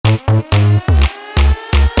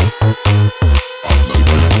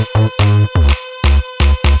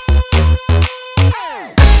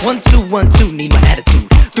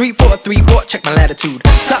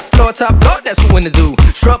on top dog, that's who in the zoo.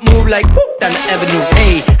 Strut move like whoop down the avenue.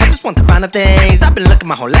 Hey, I just want the finer things. I've been looking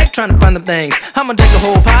my whole life trying to find them things. I'ma take a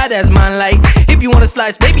whole pie that's mine. Like if you want a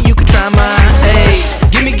slice, baby, you can try mine. Hey,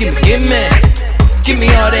 gimme, gimme, gimme, give me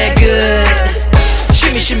all that good.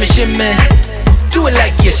 Shimmy, shimmy, shimmy, do it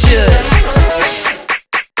like you should.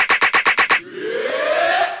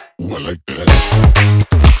 Ooh, I like that.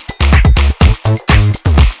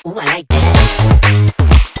 Ooh, I like that.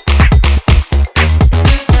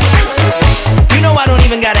 You know I don't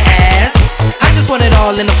even gotta ask, I just want it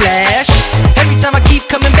all in a flash. Every time I keep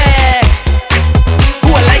coming back.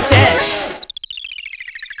 Ooh, I like that.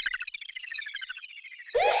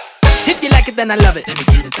 If you like it, then I love it.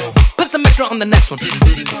 Put some extra on the next one.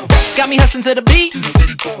 Got me hustling to the beat,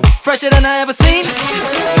 fresher than I ever seen.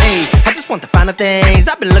 Hey, I just want the finer things.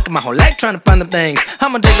 I've been looking my whole life trying to find them things.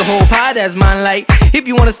 I'ma take a whole pie that's mine. Like if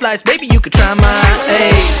you want a slice, baby, you could try mine.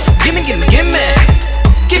 Hey, gimme, gimme, gimme,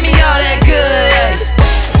 give me all that good.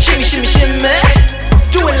 Shimmy, shimmy, shimmy,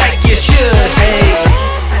 do it like you should. Hey.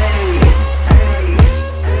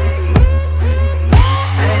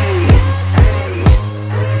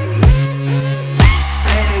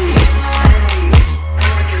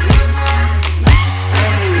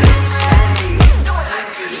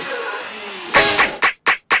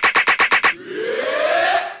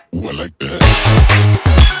 Ooh, I like that.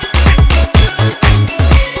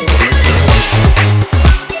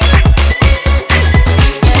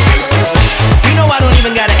 You know I don't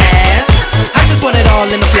even gotta ask, I just want it all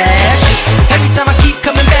in a flash. Every time I keep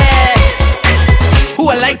coming back. Ooh,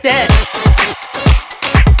 I like that.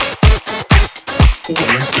 Ooh, I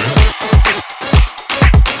like that.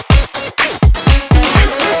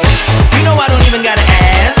 You know I don't even gotta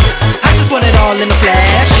ask, I just want it all in a flash.